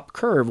that top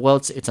curve. Well,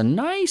 it's a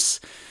nice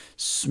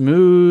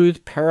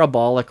smooth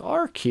parabolic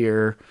arc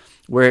here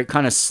where it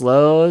kind of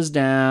slows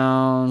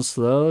down,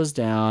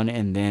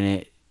 and then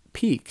it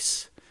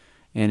peaks,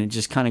 and it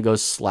just kind of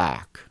goes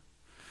slack.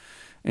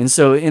 And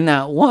so in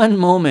that one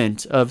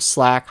moment of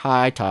slack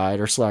high tide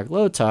or slack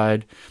low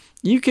tide,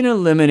 you can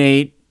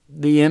eliminate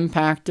the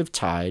impact of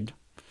tide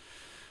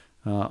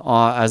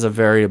as a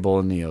variable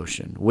in the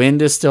ocean. Wind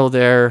is still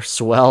there,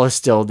 swell is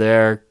still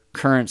there,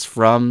 currents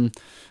from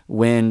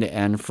wind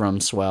and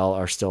from swell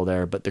are still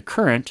there, but the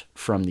current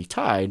from the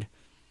tide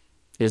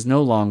is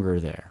no longer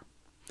there.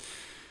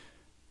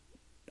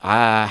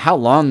 How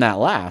long that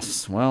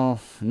lasts? Well,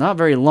 not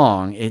very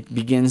long. It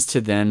begins to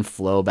then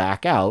flow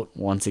back out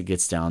once it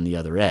gets down the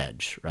other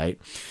edge, right?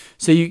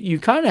 So you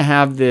kind of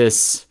have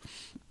this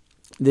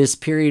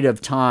period of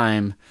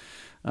time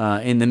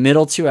in the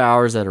middle 2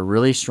 hours that are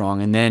really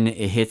strong, and then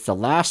it hits the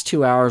last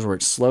 2 hours where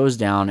it slows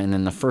down, and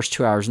then the first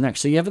 2 hours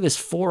next. So you have this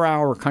 4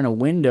 hour kind of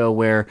window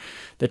where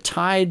the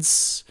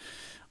tides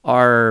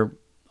are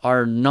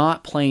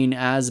not playing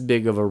as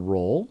big of a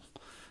role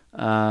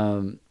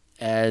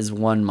as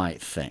one might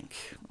think.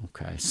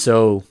 Okay,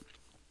 so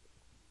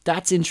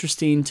that's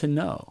interesting to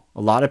know.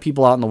 A lot of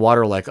people out in the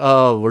water are like,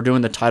 oh, we're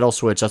doing the tidal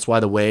switch, that's why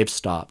the waves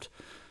stopped.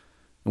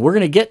 And we're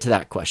going to get to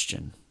that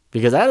question,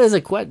 because that is a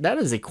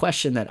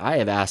question that I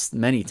have asked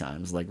many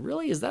times. Like,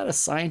 really, is that a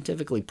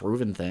scientifically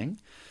proven thing?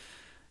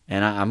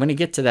 And I'm going to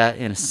get to that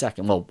in a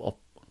second. Well,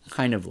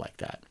 kind of like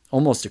that,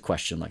 almost a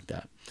question like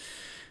that.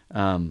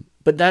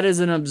 But that is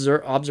an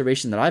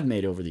observation that I've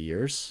made over the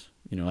years.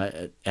 You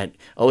know,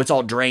 it's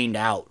all drained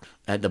out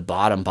at the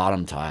bottom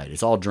tide.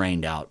 It's all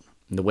drained out.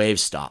 The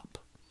waves stop.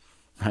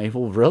 Right?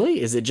 Well, really?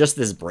 Is it just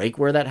this break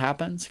where that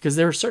happens? Because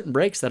there are certain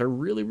breaks that are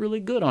really, really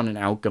good on an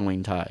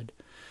outgoing tide.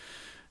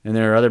 And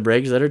there are other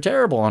breaks that are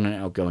terrible on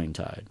an outgoing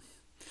tide.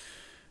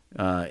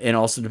 It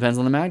also depends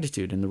on the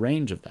magnitude and the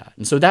range of that.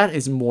 And so that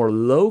is more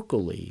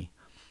locally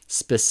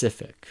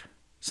specific.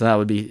 So that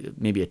would be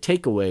maybe a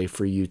takeaway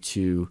for you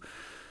to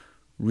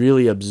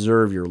really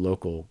observe your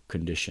local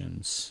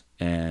conditions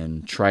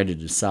and try to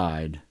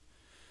determine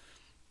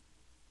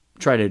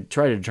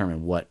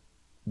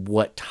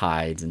what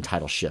tides and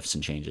tidal shifts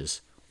and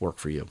changes work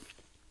for you.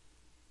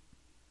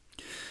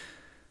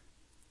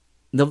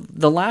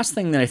 The last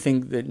thing that I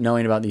think that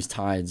knowing about these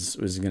tides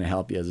is going to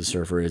help you as a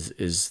surfer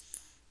is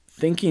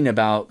thinking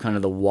about kind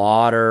of the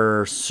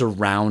water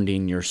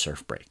surrounding your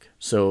surf break.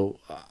 So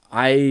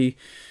I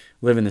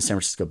live in the San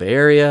Francisco Bay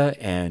Area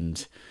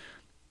and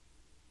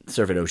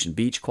surf at Ocean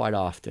Beach quite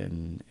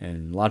often,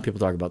 and a lot of people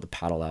talk about the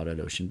paddle out at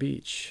Ocean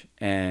Beach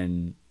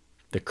and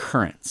the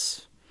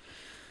currents.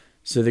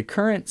 So the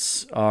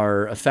currents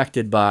are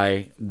affected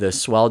by the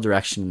swell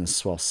direction and the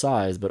swell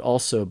size, but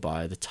also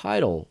by the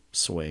tidal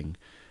swing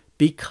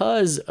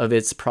because of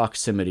its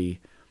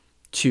proximity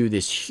to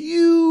this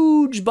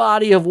huge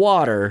body of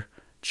water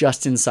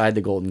just inside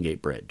the Golden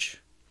Gate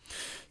Bridge.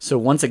 So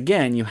once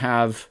again, you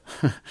have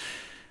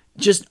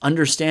just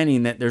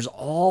understanding that there's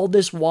all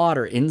this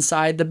water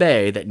inside the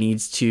bay that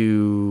needs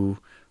to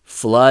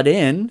flood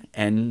in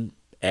and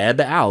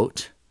ebb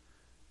out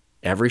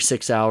every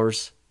 6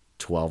 hours,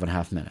 12 and a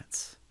half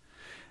minutes.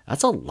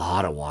 That's a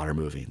lot of water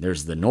moving.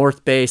 There's the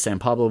North Bay, San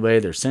Pablo Bay,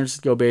 there's San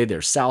Francisco Bay,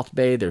 there's South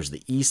Bay, there's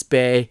the East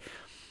Bay.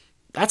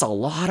 That's a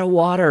lot of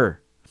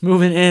water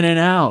moving in and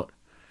out.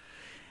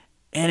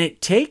 And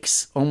it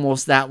takes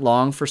almost that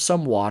long for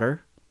some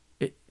water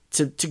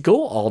to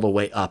go all the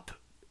way up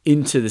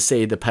into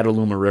the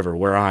Petaluma River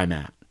where I'm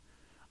at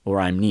or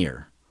I'm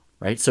near,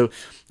 right? So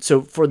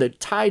for the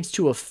tides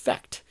to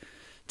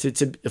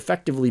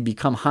effectively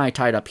become high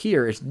tide up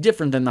here, it's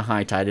different than the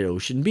high tide at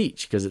Ocean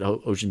Beach, because at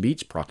Ocean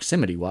Beach,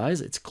 proximity-wise,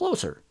 it's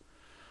closer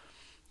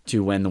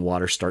to when the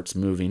water starts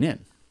moving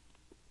in.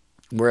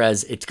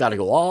 Whereas it's got to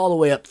go all the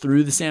way up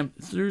through San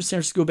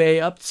Francisco Bay,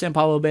 up to San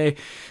Pablo Bay,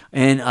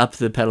 and up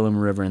the Petaluma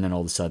River, and then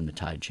all of a sudden the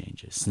tide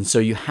changes. And so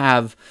you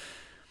have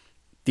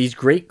these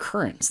great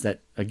currents that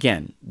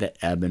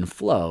ebb and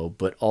flow,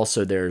 but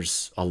also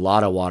there's a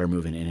lot of water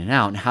moving in and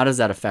out. And how does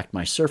that affect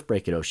my surf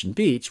break at Ocean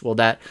Beach? Well,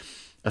 that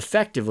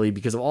effectively,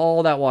 because of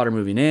all that water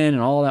moving in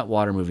and all that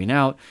water moving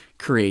out,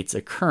 creates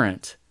a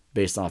current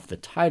based off the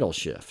tidal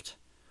shift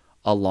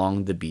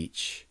along the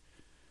beach,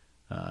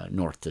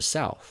 north to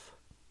south.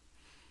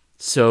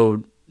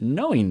 So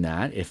knowing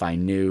that, if I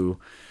knew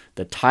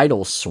the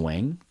tidal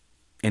swing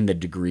and the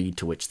degree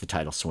to which the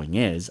tidal swing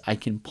is, I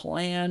can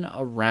plan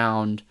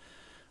around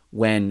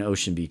when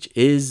Ocean Beach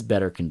is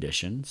better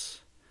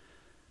conditions,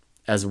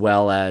 as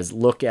well as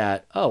look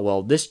at,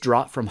 this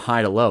drop from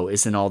high to low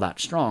isn't all that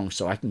strong,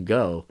 so I can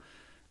go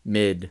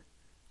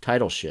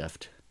mid-tidal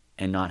shift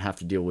and not have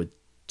to deal with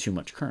too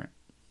much current.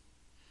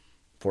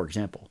 For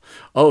example,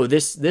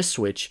 this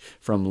switch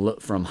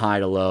from high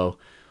to low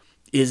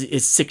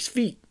is 6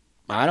 feet.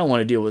 I don't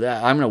want to deal with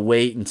that. I'm going to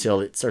wait until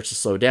it starts to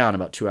slow down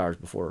about 2 hours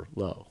before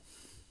low.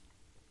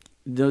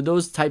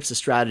 Those types of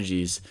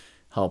strategies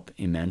help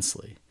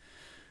immensely.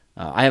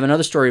 I have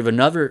another story of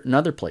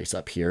another place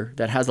up here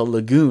that has a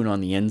lagoon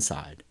on the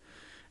inside.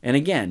 And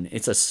again,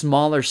 it's a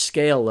smaller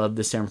scale of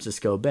the San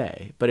Francisco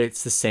Bay, but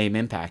it's the same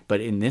impact.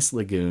 But in this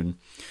lagoon,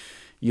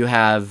 you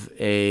have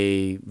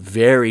a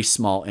very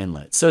small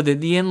inlet. So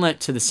the inlet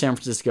to the San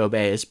Francisco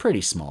Bay is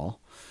pretty small.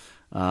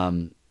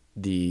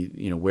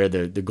 Where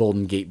the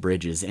Golden Gate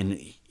Bridge is. And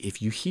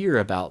if you hear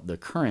about the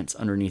currents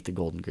underneath the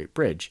Golden Gate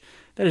Bridge,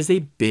 that is a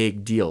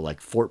big deal.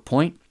 Like Fort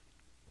Point,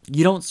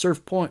 you don't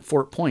surf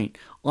Fort Point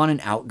on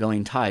an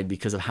outgoing tide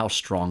because of how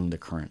strong the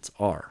currents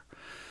are.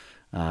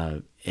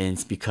 And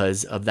it's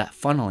because of that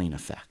funneling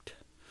effect.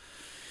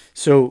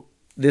 So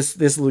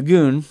this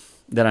lagoon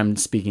that I'm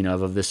speaking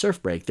of the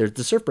surf break,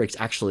 the surf break's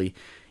actually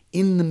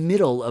in the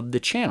middle of the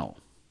channel.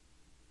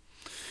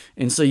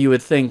 And so you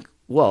would think,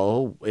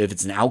 well, if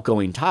it's an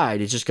outgoing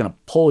tide, it's just going to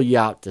pull you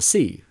out to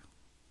sea.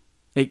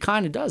 It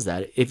kind of does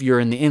that if you're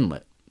in the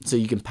inlet. So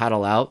you can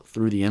paddle out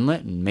through the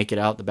inlet and make it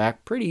out the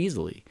back pretty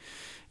easily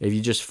if you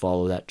just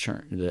follow that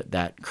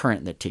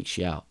current that takes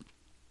you out.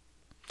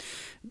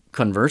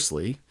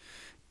 Conversely,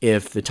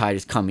 if the tide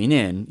is coming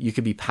in, you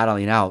could be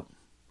paddling out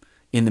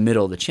in the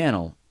middle of the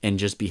channel and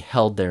just be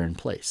held there in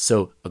place.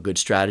 So a good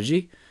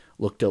strategy,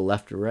 look to the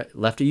left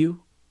of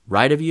you,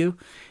 right of you,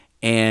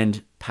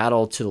 and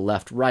paddle to the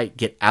left, right,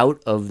 get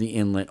out of the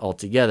inlet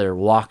altogether,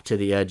 walk to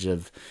the edge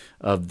of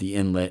the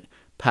inlet,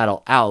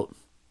 paddle out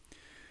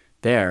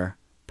there,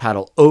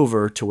 paddle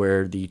over to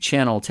where the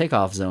channel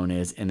takeoff zone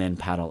is, and then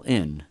paddle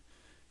in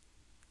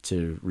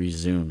to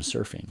resume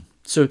surfing.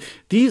 So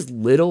these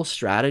little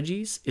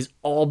strategies is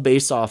all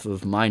based off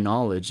of my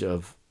knowledge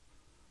of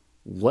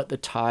what the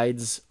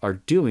tides are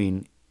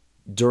doing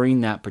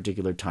during that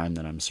particular time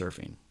that I'm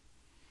surfing.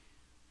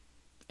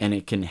 And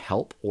it can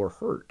help or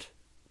hurt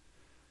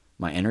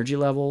my energy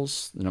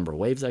levels, the number of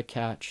waves I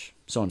catch,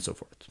 so on and so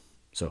forth.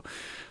 So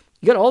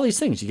you got all these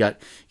things. You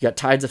got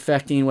tides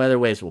affecting whether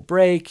waves will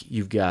break.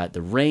 You've got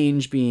the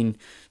range being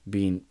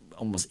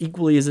almost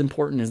equally as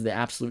important as the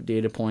absolute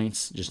data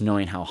points, just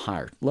knowing how high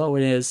or low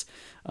it is.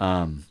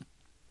 And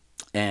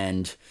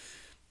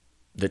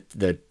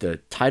the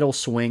tidal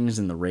swings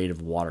and the rate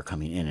of water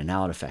coming in and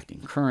out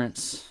affecting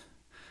currents.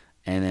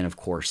 And then, of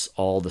course,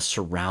 all the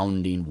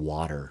surrounding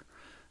water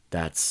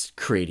that's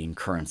creating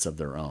currents of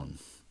their own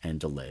and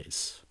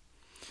delays.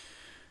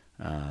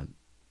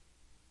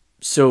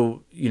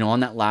 So, on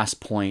that last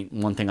point,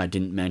 one thing I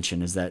didn't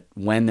mention is that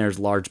when there's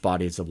large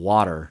bodies of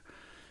water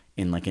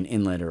in like an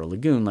inlet or a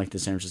lagoon like the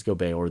San Francisco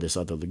Bay or this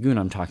other lagoon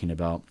I'm talking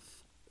about,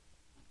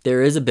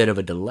 there is a bit of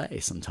a delay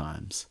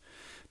sometimes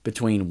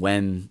between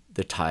when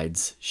the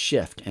tides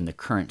shift and the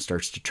current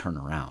starts to turn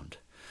around.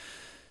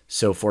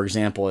 So, for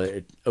example,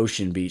 at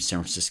Ocean Beach, San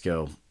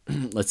Francisco,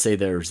 let's say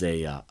there's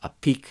a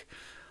peak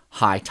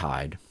high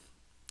tide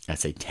at,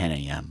 say, 10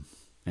 a.m.,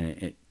 and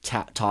it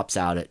tops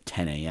out at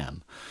 10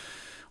 a.m.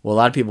 Well, a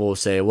lot of people will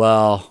say,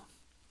 well,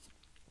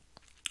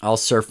 I'll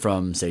surf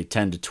from, say,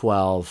 10 to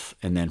 12,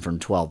 and then from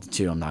 12 to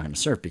 2, I'm not going to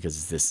surf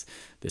because it's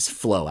this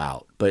flow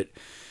out. But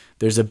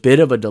there's a bit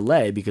of a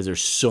delay because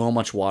there's so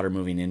much water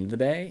moving into the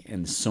bay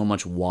and so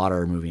much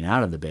water moving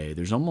out of the bay.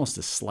 There's almost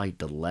a slight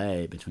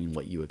delay between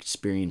what you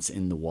experience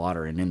in the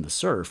water and in the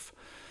surf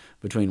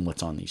between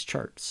what's on these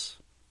charts.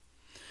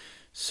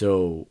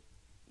 So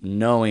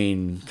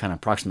knowing kind of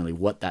approximately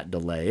what that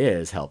delay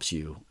is helps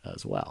you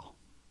as well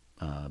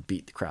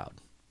beat the crowd.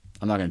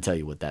 I'm not going to tell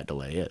you what that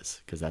delay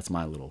is because that's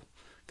my little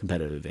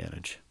competitive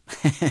advantage.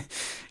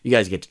 You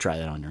guys get to try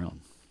that on your own.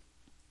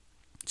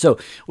 So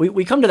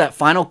we come to that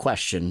final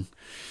question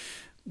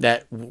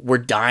that we're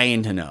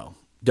dying to know.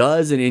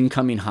 Does an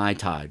incoming high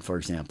tide, for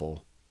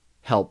example,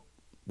 help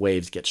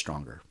waves get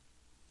stronger?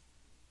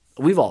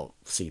 We've all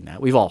seen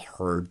that. We've all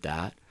heard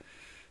that.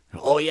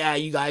 Oh, yeah,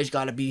 you guys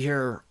got to be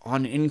here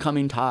on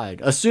incoming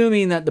tide.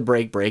 Assuming that the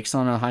break breaks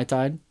on a high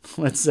tide,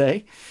 let's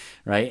say,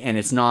 right? And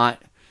it's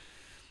not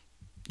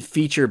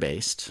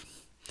feature-based.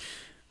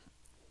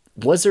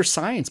 Was there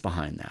science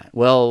behind that?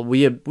 Well,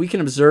 we can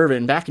observe it.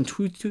 And back in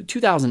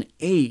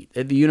 2008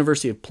 at the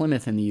University of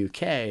Plymouth in the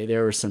UK,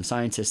 there were some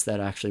scientists that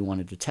actually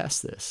wanted to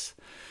test this.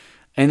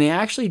 And they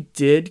actually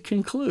did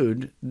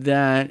conclude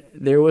that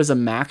there was a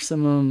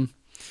maximum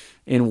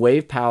in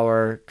wave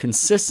power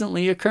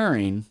consistently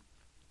occurring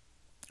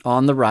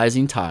on the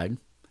rising tide.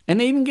 And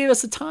they even gave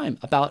us a time,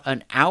 about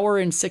an hour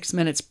and 6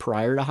 minutes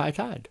prior to high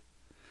tide.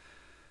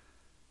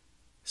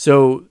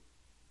 So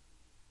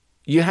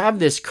you have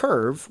this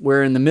curve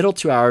where in the middle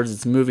 2 hours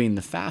it's moving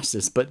the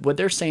fastest, but what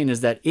they're saying is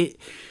that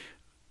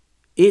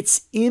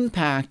its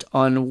impact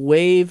on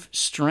wave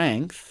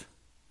strength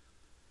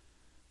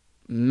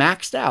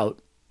maxed out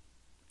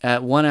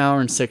at 1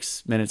 hour and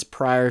 6 minutes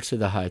prior to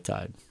the high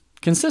tide,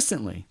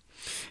 consistently.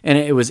 And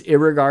it was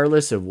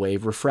irregardless of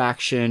wave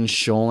refraction,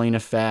 shoaling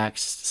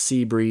effects,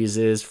 sea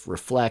breezes,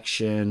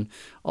 reflection,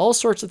 all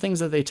sorts of things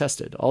that they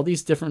tested, all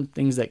these different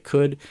things that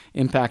could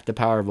impact the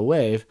power of a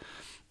wave.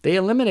 They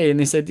eliminated and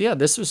they said, yeah,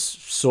 this was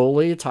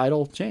solely a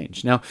tidal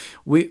change. Now,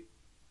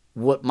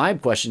 what my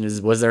question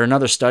is, was there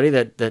another study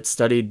that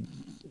studied,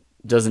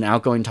 does an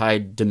outgoing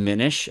tide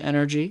diminish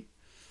energy?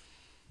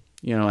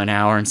 An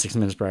hour and 6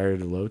 minutes prior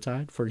to low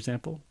tide, for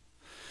example.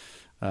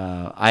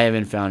 I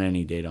haven't found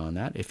any data on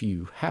that. If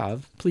you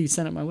have, please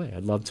send it my way.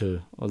 I'd love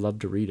to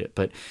read it.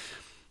 But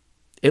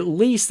at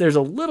least there's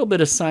a little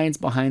bit of science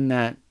behind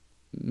that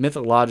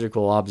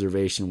mythological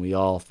observation we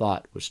all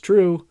thought was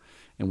true,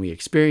 and we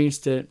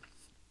experienced it.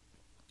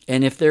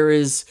 And if there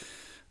is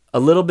a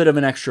little bit of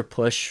an extra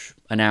push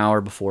an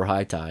hour before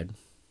high tide,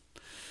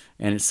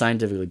 and it's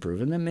scientifically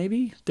proven, then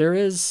maybe there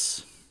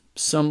is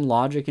some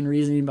logic and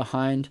reasoning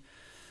behind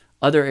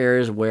other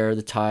areas where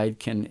the tide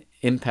can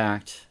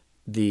impact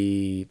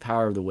the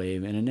power of the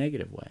wave in a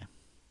negative way.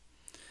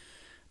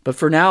 But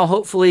for now,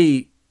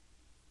 hopefully,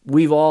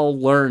 we've all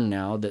learned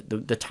now that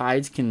the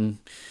tides can,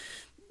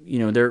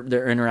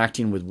 they're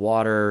interacting with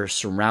water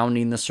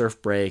surrounding the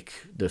surf break,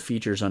 the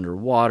features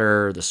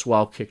underwater, the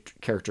swell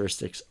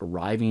characteristics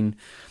arriving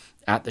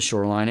at the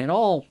shoreline. It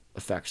all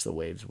affects the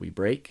waves we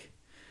break.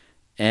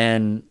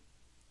 And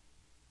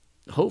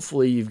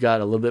hopefully you've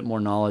got a little bit more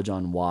knowledge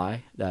on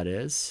why that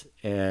is,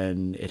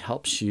 and it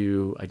helps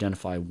you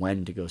identify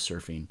when to go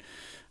surfing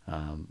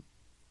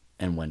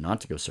and when not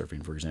to go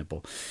surfing, for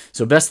example.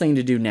 So best thing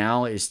to do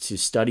now is to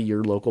study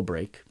your local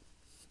break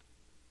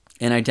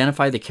and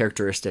identify the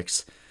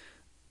characteristics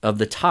of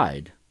the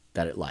tide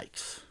that it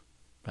likes,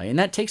 right? And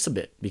that takes a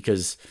bit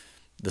because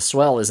the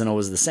swell isn't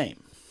always the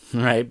same,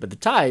 right? But the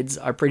tides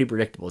are pretty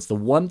predictable. It's the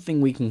one thing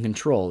we can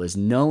control, is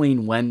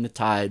knowing when the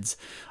tides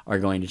are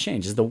going to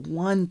change. It's the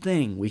one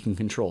thing we can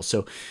control.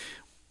 So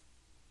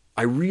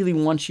I really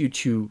want you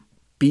to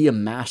be a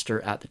master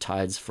at the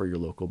tides for your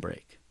local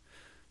break,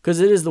 because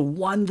it is the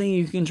one thing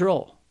you can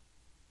control,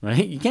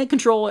 right? You can't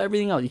control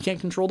everything else. You can't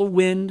control the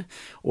wind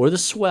or the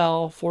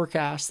swell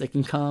forecast that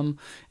can come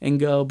and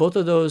go. Both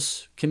of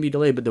those can be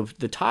delayed, but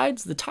the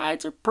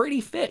tides are pretty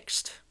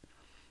fixed.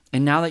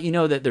 And now that you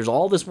know that there's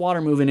all this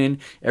water moving in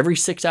every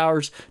 6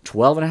 hours,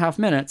 12 and a half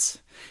minutes,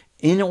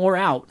 in or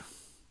out,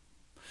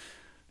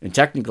 and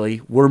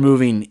technically we're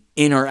moving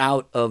in or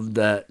out of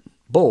that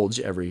bulge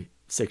every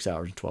 6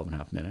 hours and 12 and a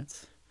half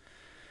minutes.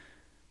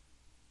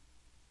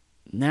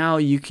 Now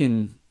you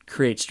can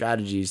create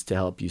strategies to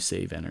help you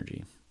save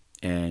energy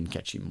and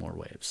catch you more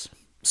waves.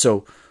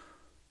 So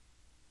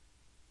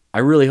I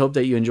really hope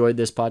that you enjoyed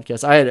this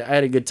podcast. I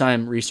had a good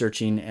time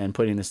researching and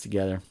putting this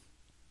together.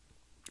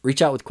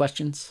 Reach out with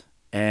questions,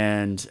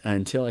 and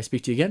until I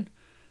speak to you again,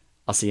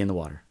 I'll see you in the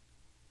water.